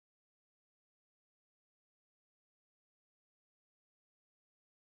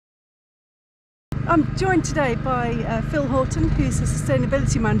I'm joined today by Phil Horton, who's the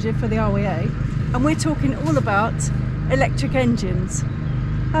Sustainability Manager for the RYA, and we're talking all about electric engines.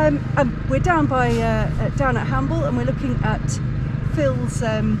 We're down at Hamble, and we're looking at Phil's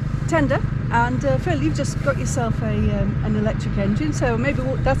tender. And Phil, you've just got yourself an electric engine, so maybe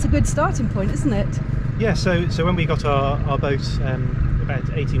that's a good starting point, isn't it? Yeah. So when we got our boat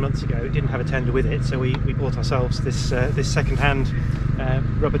about 18 months ago, it didn't have a tender with it, so we bought ourselves this second-hand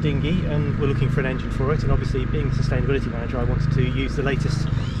rubber dinghy, and we're looking for an engine for it. And obviously, being the sustainability manager, I wanted to use the latest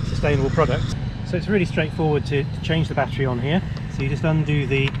sustainable product. So it's really straightforward to change the battery on here. So you just undo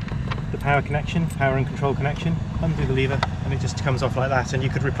the power connection, power and control connection, undo the lever, and it just comes off like that. And you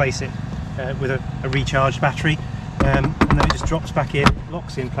could replace it with a recharged battery, and then it just drops back in,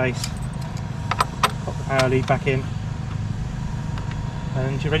 locks in place. Pop the power lead back in,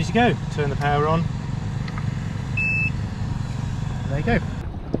 and you're ready to go. Turn the power on. There you go.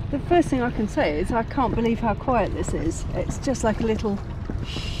 The first thing I can say is I can't believe how quiet this is. It's just like a little...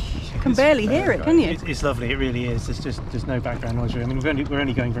 You can barely hear it, can you? It's lovely, it really is. There's no background noise. I mean, we're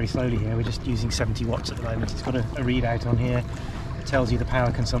only going very slowly here. We're just using 70 watts at the moment. It's got a readout on here. It tells you the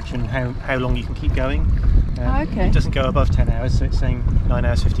power consumption, how long you can keep going. Okay. It doesn't go above 10 hours, so it's saying 9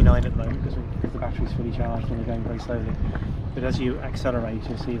 hours 59 at the moment because the battery's fully charged and we're going very slowly. But as you accelerate,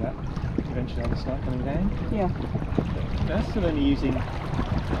 you'll see that eventually it'll start coming down. Yeah. That's still only using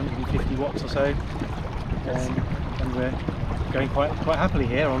 150 watts or so, and we're going quite happily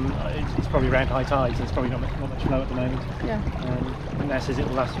here. It's probably around high tide, so it's probably not much flow at the moment. Yeah. And that says it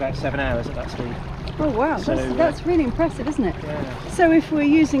will last about 7 hours at that speed. Oh wow, so, that's really impressive, isn't it? Yeah. So if we're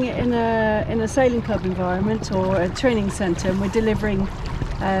using it in a sailing club environment or a training centre, and we're delivering,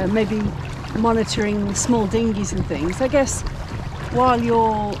 maybe monitoring small dinghies and things, I guess while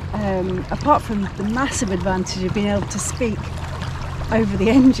you're, apart from the massive advantage of being able to speak over the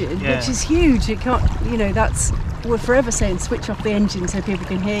engine, yeah, which is huge, it can't, we're forever saying switch off the engine so people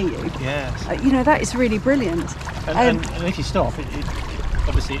can hear you. Yes. That is really brilliant. And if you stop,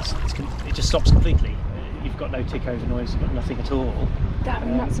 obviously it just stops completely. You've got no tick over noise, you've got nothing at all.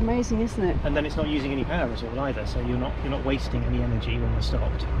 That's amazing, isn't it? And then it's not using any power at all either, so you're not wasting any energy when you're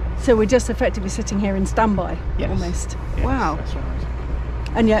stopped. So we're just effectively sitting here in standby, yes, almost. Yes, wow. That's right.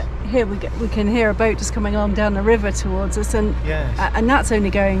 And yet here we can hear a boat just coming on down the river towards us, and yes, and that's only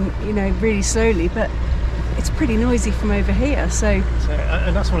going really slowly, but it's pretty noisy from over here. So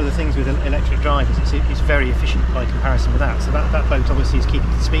and that's one of the things with electric drive, is it's very efficient by comparison with that. So that boat obviously is keeping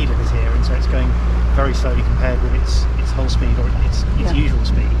the speed of it here, and so it's going very slowly compared with its whole speed or its usual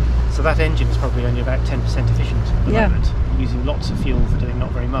speed. So that engine is probably only about 10% efficient at the moment, using lots of fuel for doing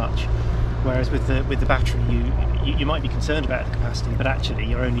not very much. Whereas with the battery, you might be concerned about the capacity, but actually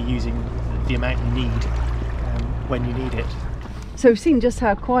you're only using the amount you need when you need it. So we've seen just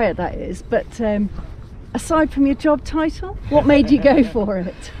how quiet that is, but aside from your job title, what made you go for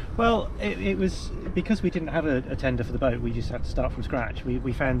it? Well, it was because we didn't have a tender for the boat. We just had to start from scratch.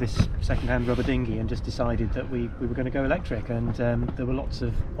 We found this second-hand rubber dinghy and just decided that we were going to go electric, and there were lots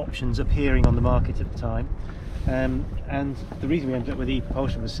of options appearing on the market at the time. And the reason we ended up with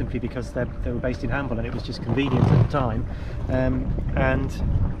e-propulsion was simply because they were based in Hamble, and it was just convenient at the time. And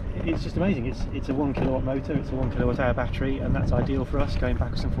it's just amazing. It's a 1 kilowatt motor, it's a 1 kilowatt hour battery, and that's ideal for us going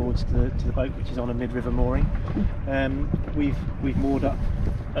backwards and forwards to the boat, which is on a mid-river mooring. We've moored up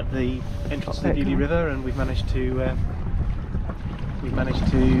at the entrance to the Beaulieu River, and we've managed to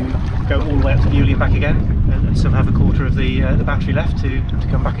go all the way up to Beaulieu and back again, and still have a quarter of the battery left to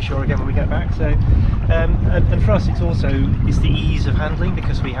come back ashore again when we get back. So and for us it's the ease of handling,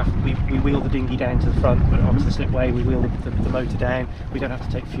 because we wheel the dinghy down to the front, onto the slipway, we wheel the motor down. We don't have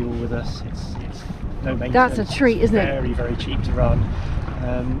to take fuel with us. It's no maintenance. That's a treat, isn't it? Very, very cheap to run.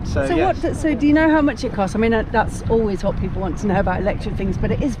 So do you know how much it costs? I mean, that's always what people want to know about electric things,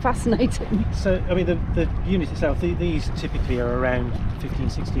 but it is fascinating. So I mean, the unit itself, these typically are around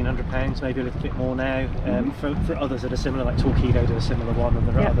 £1,500–1,600, maybe a little bit more now. For others that are similar, like Torqeedo do a similar one, and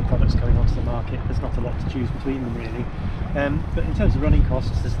there are other products coming onto the market. There's not a lot to choose between them really. But in terms of running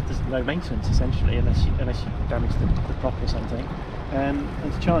costs, there's no maintenance essentially, unless you damage the prop or something. And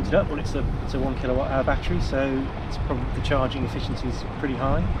to charge it up, well, it's a 1 kilowatt hour battery, so it's probably, the charging efficiency is pretty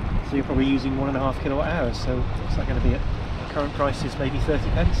high. So you're probably using 1.5 kilowatt hours. So what's that going to be at current prices? Maybe 30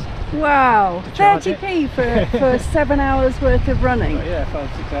 pence. Wow, to charge 30p for 7 hours worth of running. Oh, yeah,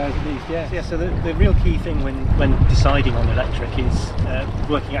 5-6 hours at least. Yeah. So the real key thing when deciding on electric is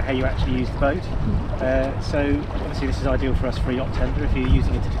working out how you actually use the boat. So obviously this is ideal for us for a yacht tender. If you're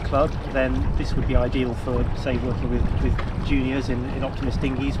using it at a club, then this would be ideal for, say, working with juniors in Optimist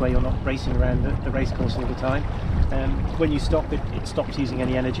dinghies where you're not racing around the race course all the time. When you stop, it stops using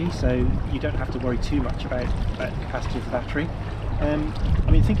any energy, so you don't have to worry too much about the capacity of the battery.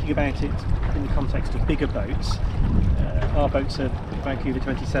 I mean, thinking about it in the context of bigger boats, our boats are Vancouver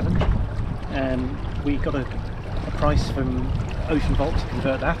 27. We got a price from Ocean Vault to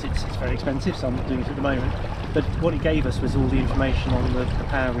convert that. It's very expensive, so I'm not doing it at the moment. But what it gave us was all the information on the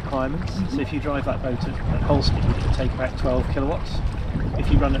power requirements. So if you drive that boat at hull speed, it would take about 12 kilowatts.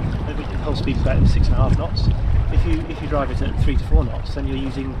 If you run at hull speed, about 6.5 knots. If you drive it at 3 to 4 knots, then you're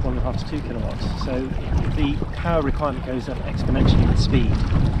using 1.5 to 2 kilowatts. So the power requirement goes up exponentially with speed.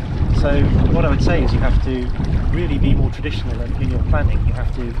 So what I would say is you have to really be more traditional in your planning. You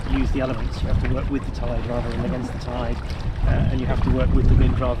have to use the elements. You have to work with the tide rather than against the tide, and you have to work with the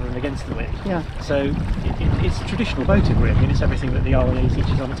wind rather than against the wind. Yeah. So it's traditional boating, really. I mean, it's everything that the RYA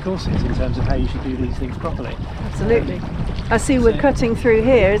teaches on its courses in terms of how you should do these things properly. Absolutely. I see we're cutting through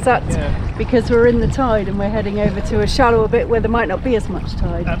here. Is that because we're in the tide and we're heading over to a shallower bit where there might not be as much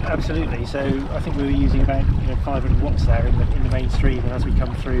tide? Absolutely. So I think we were using about 500 watts there in the mainstream, and as we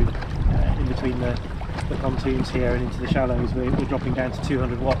come through in between the pontoons here and into the shallows, we're dropping down to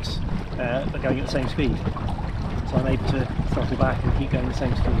 200 watts, but going at the same speed. So I'm able to throttle back and keep going the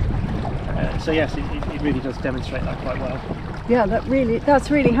same speed. So yes, it really does demonstrate that quite well. Yeah, that's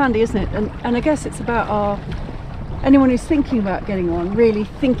really handy, isn't it? And I guess it's about anyone who's thinking about getting on, really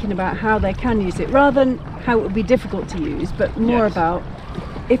thinking about how they can use it, rather than how it would be difficult to use, but more about,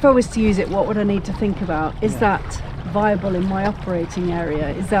 if I was to use it, what would I need to think about? Is that viable in my operating area?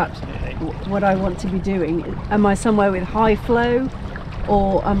 Is that what I want to be doing? Am I somewhere with high flow,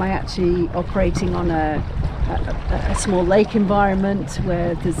 or am I actually operating on a small lake environment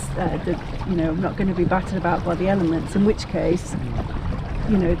where there's I'm not going to be battered about by the elements, in which case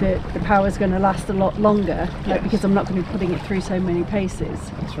the power is going to last a lot longer, because I'm not going to be putting it through so many paces.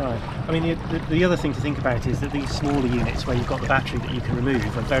 That's right. I mean, the other thing to think about is that these smaller units where you've got the battery that you can remove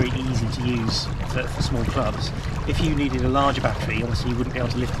are very easy to use for small clubs. If you needed a larger battery, obviously you wouldn't be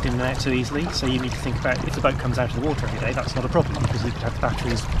able to lift it in and out so easily, so you need to think about, if the boat comes out of the water every day, that's not a problem, because you could have the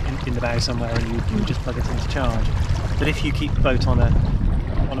batteries in the bow somewhere and you would just plug it in to charge. But if you keep the boat on a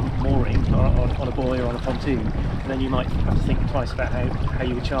mooring, or on a buoy or on a pontoon, then you might have to think twice about how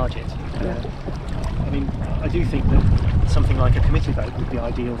you would charge it. I mean, I do think that something like a committee boat would be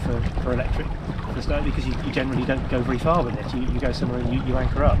ideal for electric for the start, because you generally don't go very far with it. You go somewhere and you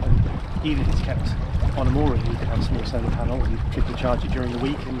anchor up, and even if it's kept on a mooring, you could have a small solar panel, you trickle charge it during the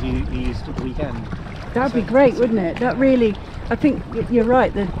week and you use it at the weekend. That'd be great, wouldn't it? That really, I think you're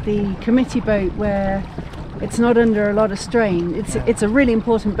right, the committee boat where it's not under a lot of strain. It's a really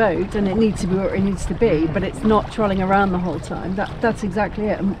important boat, and it needs to be where it needs to be, but it's not trolling around the whole time. That's exactly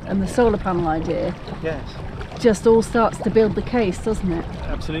it. And the solar panel idea, just all starts to build the case, doesn't it?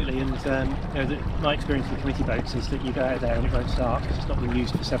 Absolutely. And my experience with committee boats is that you go out there and it won't start because it's not been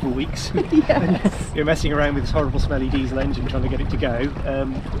used for several weeks. Yes. You're messing around with this horrible smelly diesel engine trying to get it to go,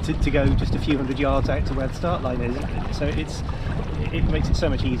 to go just a few hundred yards out to where the start line is. So it makes it so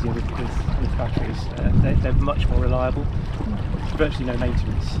much easier with batteries. They're much more reliable. Virtually no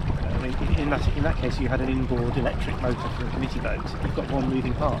maintenance. I mean, in that case, you had an inboard electric motor for a committee boat. You've got one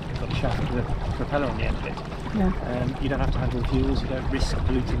moving part. You've got a shaft with a propeller on the end of it. You don't have to handle the fuels. You don't risk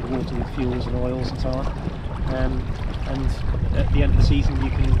polluting the water with fuels and oils and so on. And at the end of the season,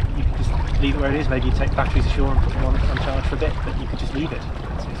 you can just leave it where it is. Maybe you take batteries ashore and put them on charge for a bit, but you could just leave it.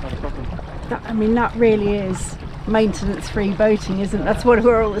 It's not a problem. That really is maintenance-free boating, isn't it? That's what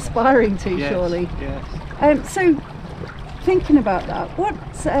we're all aspiring to, surely. Yes. So, thinking about that,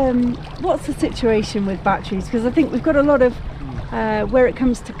 what's the situation with batteries? Because I think we've got a lot of where it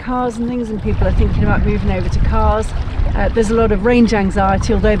comes to cars and things, and people are thinking about moving over to cars. There's a lot of range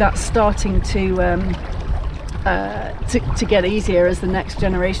anxiety, although that's starting to get easier as the next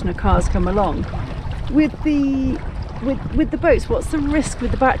generation of cars come along. With the boats, what's the risk with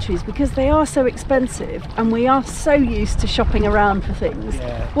the batteries? Because they are so expensive and we are so used to shopping around for things.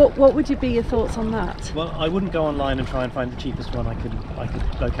 What would be your thoughts on that? Well, I wouldn't go online and try and find the cheapest one I could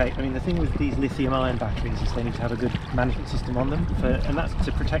locate. I mean, the thing with these lithium-ion batteries is they need to have a good management system on them, and that's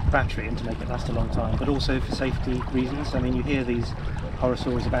to protect the battery and to make it last a long time, but also for safety reasons. I mean, you hear these horror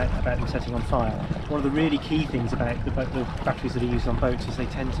stories about them setting on fire. One of the really key things about the batteries that are used on boats is they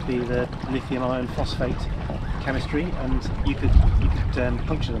tend to be the lithium iron phosphate chemistry, and you could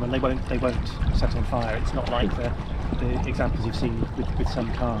puncture them and they won't set on fire. It's not like the examples you've seen with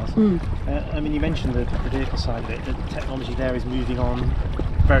some cars. I mean, you mentioned the vehicle side of it. The technology there is moving on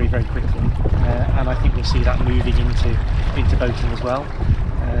very, very quickly, and I think we'll see that moving into boating as well.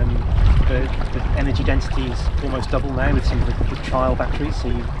 The energy density is almost double now with some of the trial batteries. So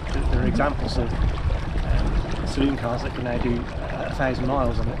there are examples of saloon cars that can now do 1,000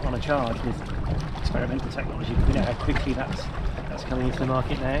 miles on a charge with experimental technology. We know how quickly that's coming into the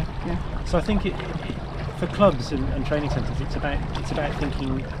market now. Yeah. So I think for clubs and training centres, it's about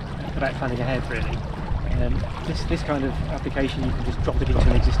thinking about planning ahead, really. This kind of application, you can just drop it into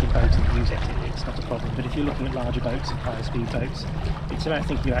an existing boat and use it. It's not a problem. But if you're looking at larger boats and higher speed boats, it's about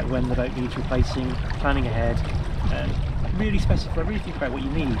thinking about when the boat needs replacing, planning ahead, really think about what you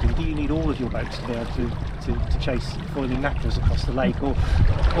need. And do you need all of your boats to be able to chase foiling knackers across the lake, or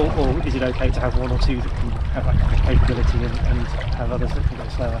is it okay to have one or two that can have that kind of capability and have others that can go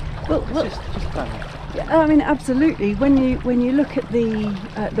slower? Well, just planning. Yeah, I mean, absolutely. When you look at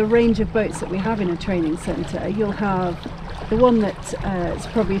the range of boats that we have in a training centre, you'll have the one that is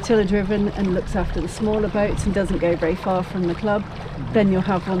probably tiller driven and looks after the smaller boats and doesn't go very far from the club. Then you'll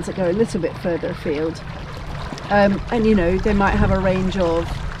have ones that go a little bit further afield, and you know, they might have a range of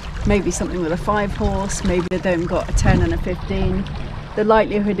maybe something with a 5 horse, maybe they've got a 10 and a 15. The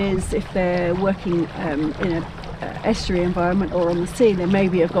likelihood is, if they're working in a estuary environment or on the sea, they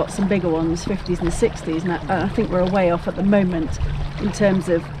maybe have got some bigger ones, 50s and 60s, and I think we're way off at the moment in terms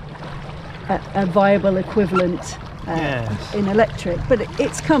of a viable equivalent in electric, but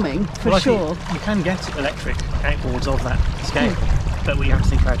it's coming for sure. You can get electric outboards of that scale, but what you have to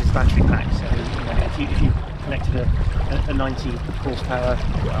think about is battery pack. So if you connected a 90 horsepower,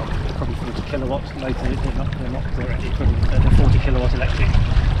 well, probably 40 kilowatt motor, they're not directly equivalent, but a 40 kilowatt electric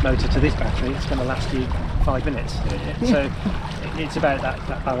motor to this battery, it's going to last you 5 minutes. So it's about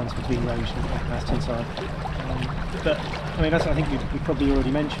that balance between range and capacity and so on. But I mean, as I think you probably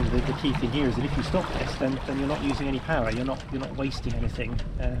already mentioned, the key thing here is that if you stop this, then you're not using any power. You're not wasting anything.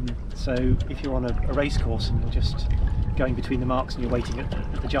 So if you're on a race course and you're just going between the marks and you're waiting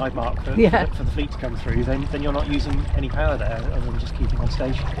at the jibe mark for the fleet to come through, then you're not using any power there other than just keeping on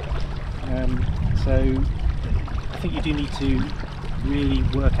station. So I think you do need to really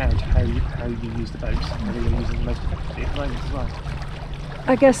work out how you use the boats and whether you're using the most effectively at the moment as well.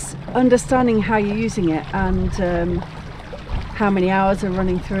 I guess understanding how you're using it and how many hours are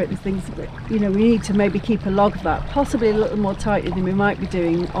running through it and things, we need to maybe keep a log of that, possibly a little more tightly than we might be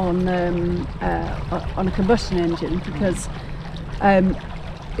doing on a combustion engine, because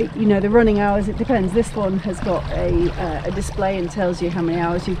the running hours, it depends. This one has got a display and tells you how many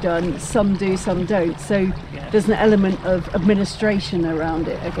hours you've done. Some do, some don't. So there's an element of administration around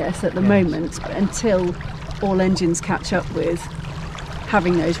it, I guess, at the moment, until all engines catch up with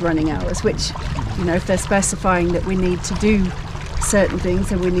having those running hours, which, if they're specifying that we need to do certain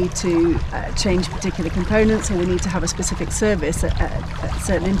things and we need to change particular components, or we need to have a specific service at a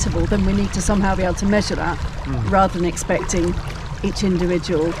certain interval, then we need to somehow be able to measure that, rather than expecting each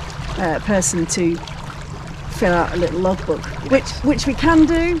individual person to fill out a little logbook, which we can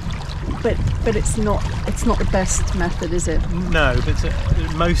do, but it's not the best method, is it? No,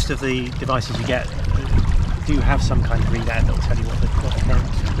 but most of the devices you get do have some kind of readout that will tell you what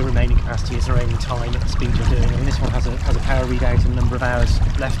the remaining capacity is, the remaining time at the speed you're doing. I mean, this one has a power readout and a number of hours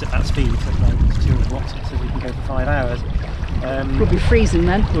left at that speed. So at the moment it's 200 watts, it says we can go for 5 hours. We'll be freezing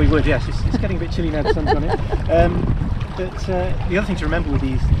then. We would, yes. It's getting a bit chilly now, the sun's on it. But the other thing to remember with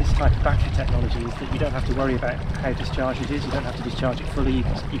this type of battery technology is that you don't have to worry about how discharged it is. You don't have to discharge it fully.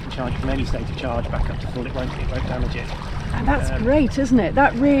 You can charge it from any state of charge back up to full. It won't damage it. And that's great, isn't it?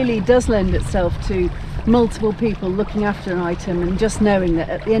 That really does lend itself to multiple people looking after an item and just knowing that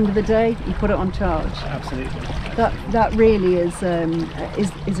at the end of the day you put it on charge. Absolutely. That really is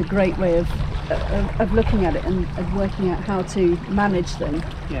a great way of looking at it and working out how to manage them.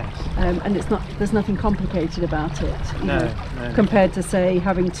 Yes. And there's nothing complicated about it. No. Compared to, say,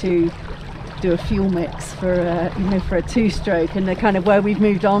 having to do a fuel mix for a 2-stroke, and the kind of where we've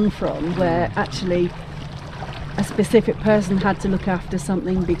moved on from, where actually a specific person had to look after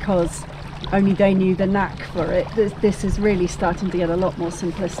something because only they knew the knack for it. This is really starting to get a lot more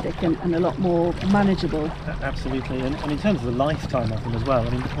simplistic and a lot more manageable. Absolutely, and in terms of the lifetime of them as well, I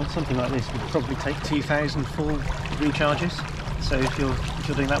mean, something like this would probably take 2,000 full recharges. So if you're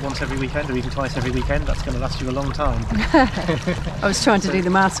doing that once every weekend or even twice every weekend, that's going to last you a long time. I was trying to do the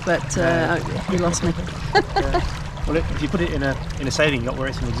maths, but you lost me. Well, if you put it in a sailing yacht where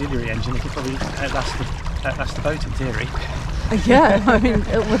it's an auxiliary engine, it could probably outlast the boat in theory. Yeah, I mean,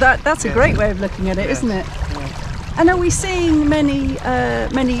 well, that's a great way of looking at it, isn't it? Yeah. And are we seeing many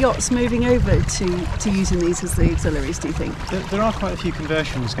yachts moving over to using these as the auxiliaries, do you think? There are quite a few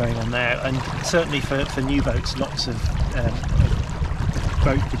conversions going on there, and certainly for new boats, lots of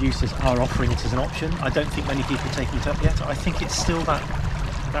boat producers are offering it as an option. I don't think many people are taking it up yet. I think it's still that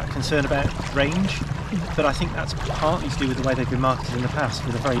concern about range, but I think that's partly to do with the way they've been marketed in the past,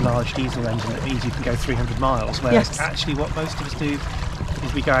 with a very large diesel engine that means you can go 300 miles, whereas actually what most of us do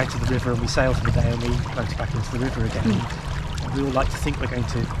is we go out to the river and we sail for the day and we motor back into the river again. We all like to think we're going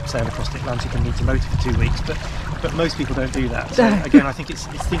to sail across the Atlantic and need to motor for 2 weeks, but most people don't do that. So again, I think it's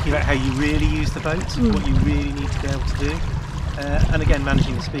thinking about how you really use the boat, what you really need to be able to do, and again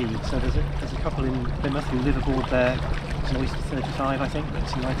managing the speed. So there's a couple in Plymouth who live aboard there. It's an Oyster 35, I think,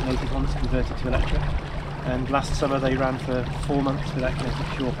 that's in 1981, that's converted to electric. And last summer they ran for 4 months without kinetic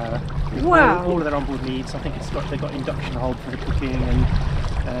shore power. Wow! All of their onboard needs. I think they've got induction hob for the cooking and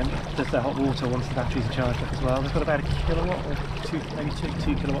does their hot water once the batteries are charged up as well. They've got about a kilowatt or maybe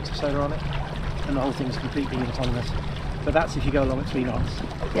two kilowatts of solar on it, and the whole thing's completely autonomous. But that's if you go along at 3 knots.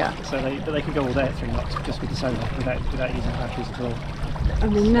 Yeah. So they can go all day at 3 knots just with the solar without using batteries at all. I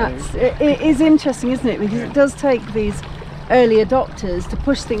mean, it is interesting, isn't it? Because it does take these early adopters to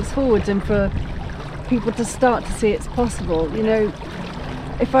push things forwards and for people to start to see it's possible. You know,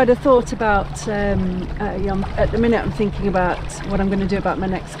 if I'd have thought about, at the minute I'm thinking about what I'm going to do about my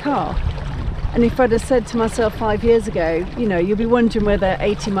next car, and if I'd have said to myself 5 years ago, you know, you'll be wondering whether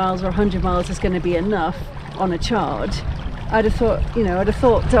 80 miles or 100 miles is going to be enough on a charge, I'd have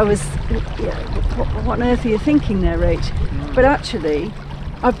thought, I was, what on earth are you thinking there, Rach? But actually,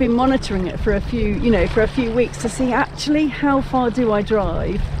 I've been monitoring it for a few weeks to see actually how far do I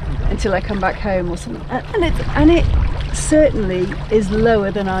drive until I come back home or something, and it certainly is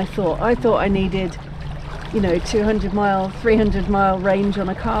lower than I thought. I thought I needed, 200 mile, 300 mile range on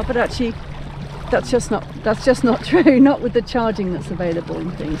a car, but actually that's just not true. Not with the charging that's available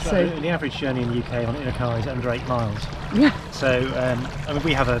and things. So the average journey in the UK in a car is under 8 miles. Yeah. So I mean,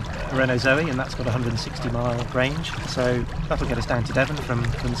 we have a Renault Zoe, and that's got 160 mile range. So that'll get us down to Devon from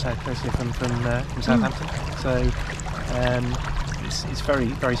the south coast here, from Southampton. So it's very,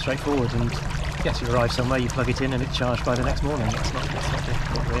 very straightforward. And yes, you arrive somewhere, you plug it in, and it's charged by the next morning. It's not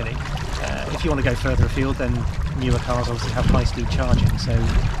difficult really. If you want to go further afield, then newer cars obviously have high-speed charging, so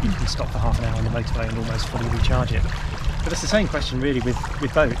you can stop for half an hour on the motorway and almost fully recharge it. But it's the same question really with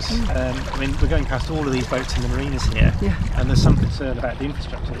boats. I mean, we're going past all of these boats in the marinas here, and there's some concern about the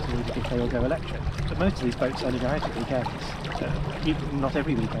infrastructure that's needed if they all go electric. But most of these boats only go out at weekends, not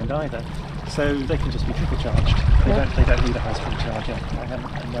every weekend either. So they can just be trickle charged. They don't need a high-speed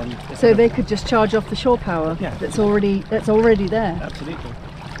charger. So they could just charge off the shore power that's already there. Absolutely.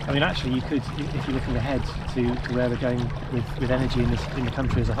 I mean, actually, you could, if you're looking ahead to where we're going with energy in the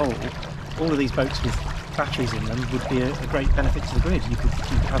country as a whole, all of these boats with batteries in them would be a great benefit to the grid. You could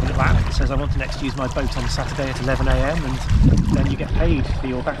have a little app that says, I want to next use my boat on Saturday at 11 AM, and then you get paid for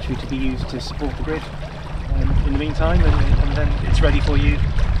your battery to be used to support the grid in the meantime, and then it's ready for you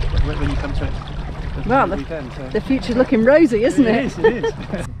when you come to it. Wow, the future's looking rosy, isn't it? It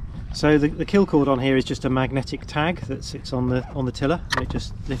is. So the kill cord on here is just a magnetic tag that sits on the tiller, and it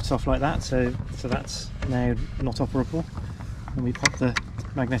just lifts off like that. So that's now not operable, and we pop the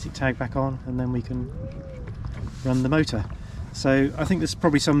magnetic tag back on, and then we can run the motor. So I think there's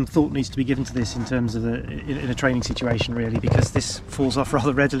probably some thought needs to be given to this in terms of in a training situation really, because this falls off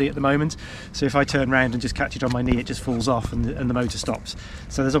rather readily at the moment. So if I turn around and just catch it on my knee, it just falls off and the motor stops.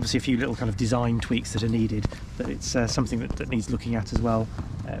 So there's obviously a few little kind of design tweaks that are needed, but it's something that needs looking at as well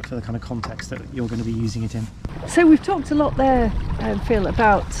for the kind of context that you're going to be using it in. So we've talked a lot there, Phil,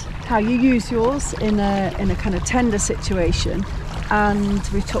 about how you use yours in a kind of tender situation, and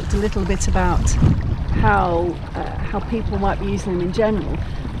we've talked a little bit about how people might be using them in general.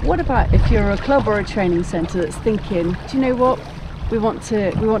 What about if you're a club or a training centre that's thinking, do you know what, we want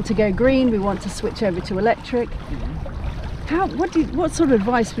to go green, we want to switch over to electric? What sort of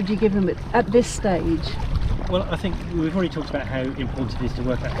advice would you give them at this stage? Well, I think we've already talked about how important it is to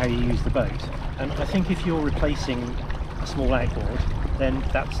work out how you use the boat, and I think if you're replacing a small outboard, then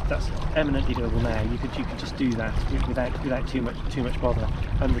that's eminently doable now. You could just do that without too much bother,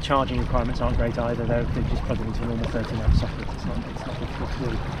 and the charging requirements aren't great either. They're just plugged into a normal 13-amp socket. It's not difficult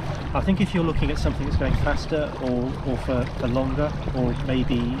to do. I think if you're looking at something that's going faster or for longer, or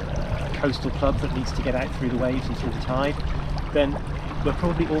maybe a coastal club that needs to get out through the waves and through the tide, then we're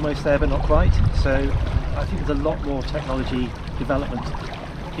probably almost there but not quite. So I think there's a lot more technology development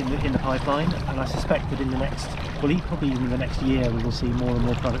in the pipeline, and I suspect that probably even in the next year, we will see more and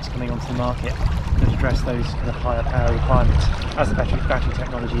more products coming onto the market that address those kind of higher power requirements as the battery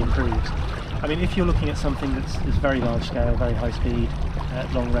technology improves. I mean, if you're looking at something that's very large scale, very high speed,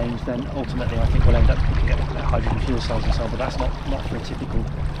 long range, then ultimately I think we'll end up looking at hydrogen fuel cells and so on, but that's not for a typical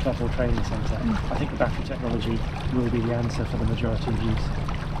club or training centre. I think the battery technology will be the answer for the majority of use.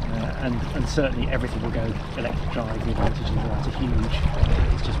 And certainly everything will go electric drive. The advantages of that are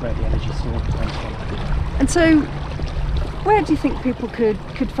huge. It's just where the energy stored comes from. And so, where do you think people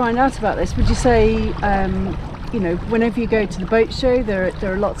could find out about this? Would you say, you know, whenever you go to the boat show, there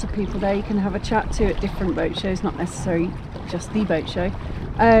are lots of people there you can have a chat to at different boat shows, not necessarily just the boat show,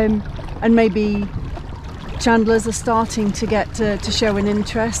 and maybe chandlers are starting to get to show an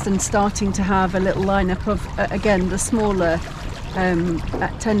interest and starting to have a little lineup of again the smaller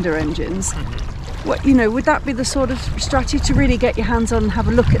tender engines. What, you know, would that be the sort of strategy to really get your hands on and have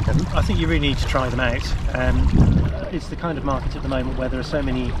a look at them? I think you really need to try them out. It's the kind of market at the moment where there are so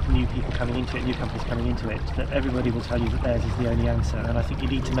many new people coming into it, new companies coming into it, that everybody will tell you that theirs is the only answer, and I think you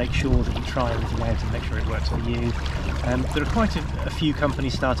need to make sure that you try everything out and make sure it works for you. There are quite a few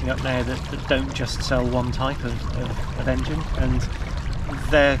companies starting up now that don't just sell one type of engine, and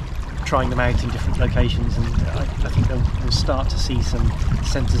they're trying them out in different locations, and I think we'll start to see some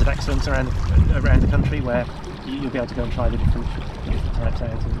centres of excellence around the country where you'll be able to go and try the different types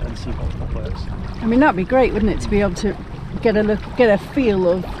out and see what works. I mean, that'd be great, wouldn't it, to be able to get a feel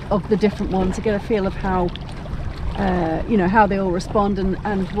of the different ones, to get a feel of how you know, how they all respond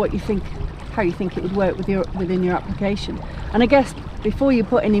and what you think, how you think it would work within your application. And I guess before you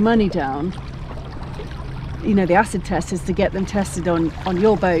put any money down, you know, the acid test is to get them tested on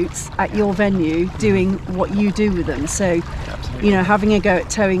your boats at your venue, doing what you do with them. So, absolutely, you know, having a go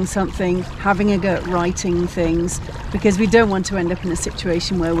at towing something, having a go at writing things, because we don't want to end up in a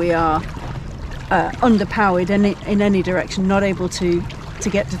situation where we are underpowered in any direction, not able to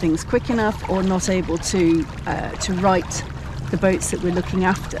get to things quick enough, or not able to right the boats that we're looking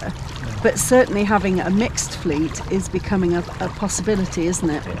after. But certainly having a mixed fleet is becoming a possibility, isn't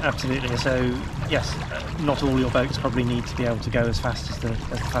it? Yeah, absolutely. So yes, not all your boats probably need to be able to go as fast as the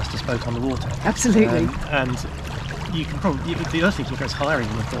fastest boat on the water. Absolutely. And you can probably, the other thing you look at is hiring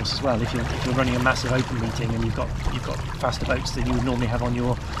them, of course, as well. If you're running a massive open meeting and you've got faster boats than you would normally have on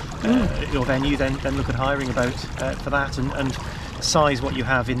your venue, then look at hiring a boat for that, and size what you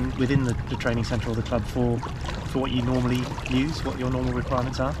have within the training centre or the club for what you normally use, what your normal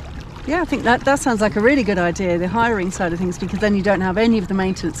requirements are. Yeah, I think that sounds like a really good idea, the hiring side of things, because then you don't have any of the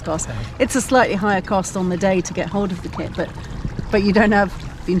maintenance costs. It's a slightly higher cost on the day to get hold of the kit, but you don't have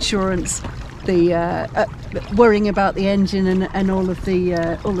the insurance, the worrying about the engine and all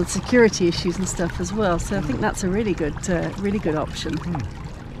the security issues and stuff as well. So I think that's a really good option.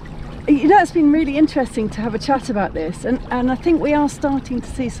 You know, it's been really interesting to have a chat about this, and I think we are starting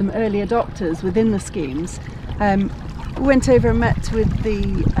to see some early adopters within the schemes. We went over and met with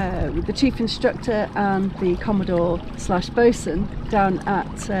the chief instructor and the Commodore/bosun down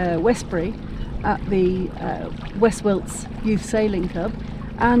at Westbury at the West Wilts Youth Sailing Club,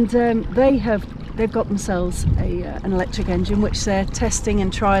 and they've got themselves an electric engine which they're testing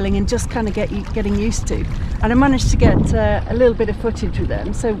and trialling and just kind of getting used to. And I managed to get a little bit of footage with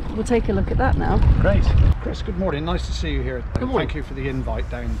them, so we'll take a look at that now. Great. Chris, good morning. Nice to see you here. Good morning. Thank you for the invite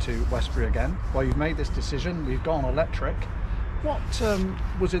down to Westbury again. Well, you've made this decision, we've gone electric. What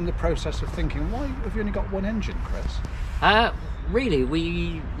was in the process of thinking, why have you only got one engine, Chris? Really,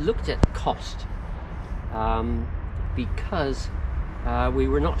 we looked at cost because we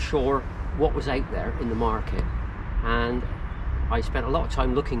were not sure what was out there in the market, and I spent a lot of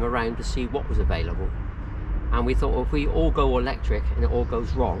time looking around to see what was available, and we thought, well, if we all go electric and it all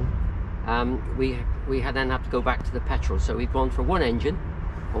goes wrong, we then have to go back to the petrol. So we've gone for one engine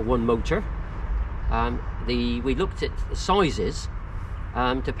or one motor. We looked at the sizes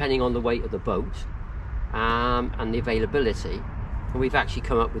depending on the weight of the boat and the availability, and we've actually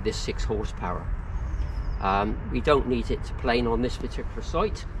come up with this 6 horsepower. We don't need it to plane on this particular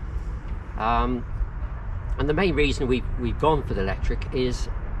site, and the main reason we've gone for the electric is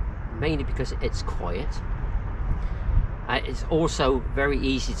mainly because it's quiet. It's also very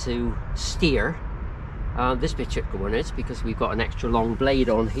easy to steer. This particular one is, because we've got an extra long blade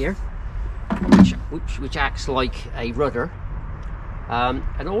on here which acts like a rudder,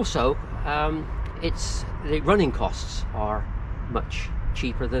 and also the running costs are much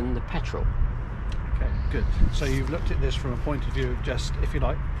cheaper than the petrol. Okay, good. So you've looked at this from a point of view of just, if you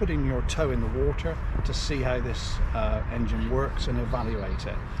like, putting your toe in the water to see how this engine works and evaluate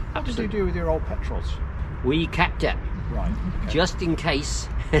it. What did you do with your old petrols? We kept it. Right. Okay. Just in case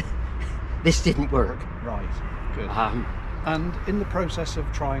this didn't work. Right, good. And in the process of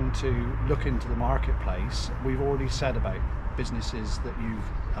trying to look into the marketplace, we've already said about businesses that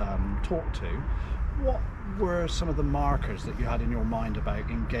you've talked to, what were some of the markers that you had in your mind about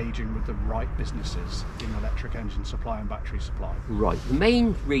engaging with the right businesses in electric engine supply and battery supply? Right. The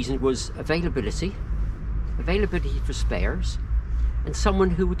main reason was availability for spares, and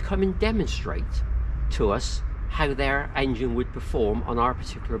someone who would come and demonstrate to us how their engine would perform on our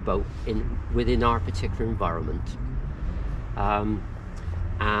particular boat within our particular environment.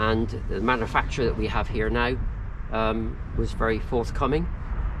 And the manufacturer that we have here now was very forthcoming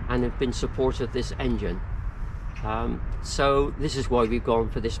and have been supportive of this engine. So this is why we've gone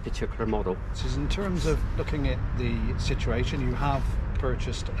for this particular model. So in terms of looking at the situation, you have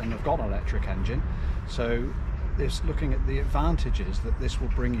purchased and have got an electric engine, so it's looking at the advantages that this will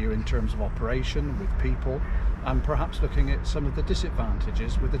bring you in terms of operation with people, and perhaps looking at some of the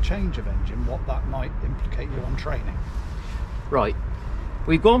disadvantages with the change of engine, what that might implicate you on training. Right,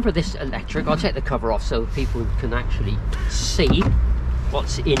 we've gone for this electric. I'll take the cover off so people can actually see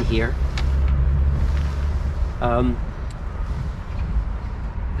what's in here.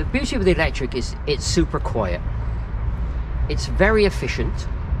 The beauty of the electric is it's super quiet. It's very efficient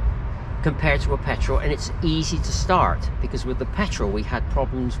compared to a petrol, and it's easy to start, because with the petrol we had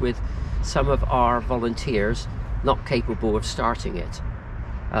problems with some of our volunteers not capable of starting it,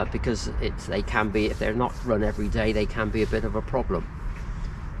 because they can be, if they're not run every day, they can be a bit of a problem.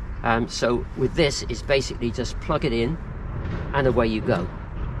 So with this, it's basically just plug it in and away you go.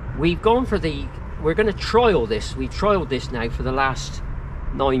 We've gone for we're going to trial this. We've trialed this now for the last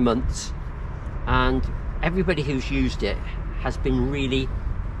 9 months, and everybody who's used it has been really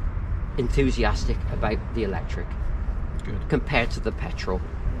enthusiastic about the electric. Good. Compared to the petrol,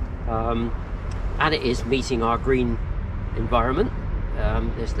 and it is meeting our green environment.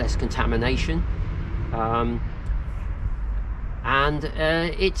 There's less contamination, and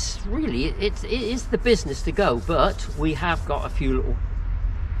it's really it is the business to go, but we have got a few little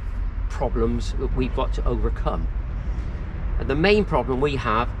problems that we've got to overcome. And the main problem we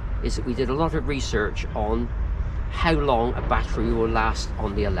have is that we did a lot of research on how long a battery will last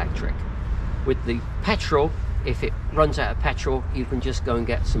on the electric. With the petrol, if it runs out of petrol, you can just go and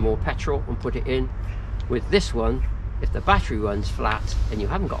get some more petrol and put it in. With this one, if the battery runs flat and you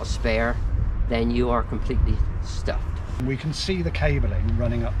haven't got a spare, then you are completely stuffed. We can see the cabling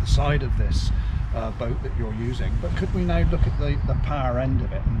running up the side of this boat that you're using, but could we now look at the power end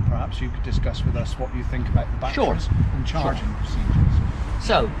of it, and perhaps you could discuss with us what you think about the batteries and charging procedures?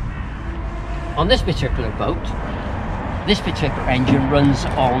 So, on this particular boat, this particular engine runs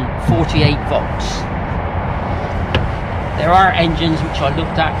on 48 volts. There are engines which I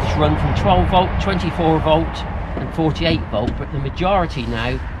looked at which run from 12 volt, 24 volt and 48 volt, but the majority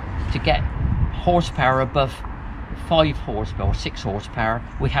now, to get horsepower above 5 horsepower or 6 horsepower,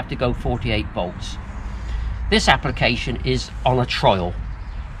 we have to go 48 volts. This application is on a trial.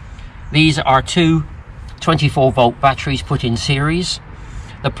 These are two 24 volt batteries put in series.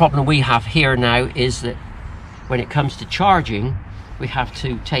 The problem we have here now is that when it comes to charging, we have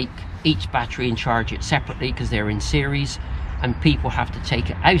to take each battery and charge it separately because they're in series, and people have to take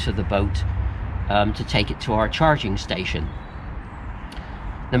it out of the boat to take it to our charging station.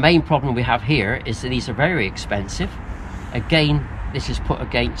 The main problem we have here is that these are very expensive. Again, this is put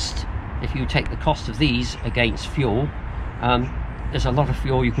against, if you take the cost of these against fuel, there's a lot of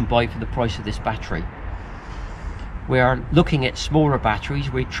fuel you can buy for the price of this battery. We are looking at smaller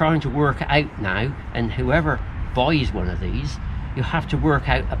batteries. We're trying to work out now, and whoever buys one of these, you have to work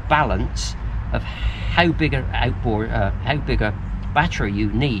out a balance of how big a battery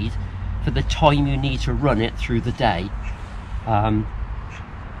you need for the time you need to run it through the day.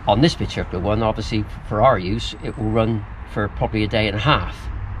 On this particular one, obviously for our use, it will run for probably a day and a half,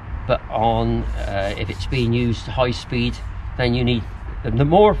 but on if it's being used high speed, then you need, the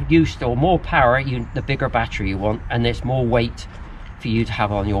more use or more power, the bigger battery you want, and there's more weight for you to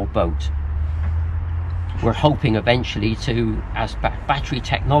have on your boat. We're hoping eventually to, as battery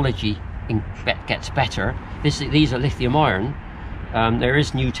technology gets better, these are lithium ion, there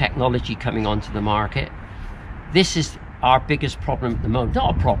is new technology coming onto the market. This is our biggest problem at the moment.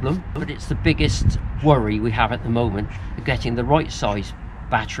 Not a problem, but it's the biggest worry we have at the moment, of getting the right size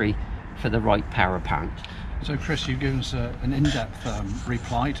battery for the right power plant. So Chris, you've given us an in-depth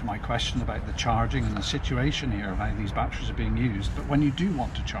reply to my question about the charging and the situation here of how these batteries are being used, but when you do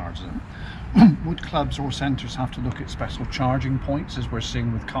want to charge them, would clubs or centres have to look at special charging points as we're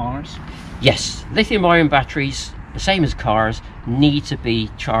seeing with cars? Yes, lithium ion batteries, the same as cars, need to be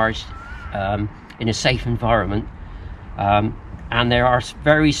charged in a safe environment, and there are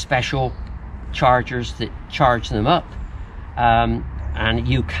very special chargers that charge them up, and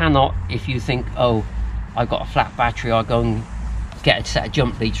you cannot, if you think, oh, I've got a flat battery, I'll go and get a set of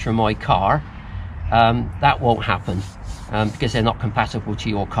jump leads from my car. That won't happen because they're not compatible to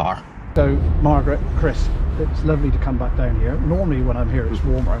your car. So Margaret, Chris, it's lovely to come back down here. Normally when I'm here it's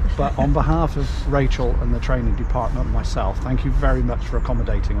warmer, but on behalf of Rachel and the training department and myself, thank you very much for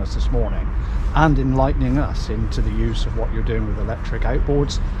accommodating us this morning and enlightening us into the use of what you're doing with electric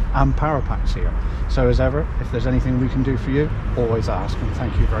outboards and power packs here. So as ever, if there's anything we can do for you, always ask, and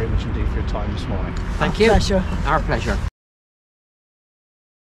thank you very much indeed for your time this morning. Thank you. Pleasure. Our pleasure.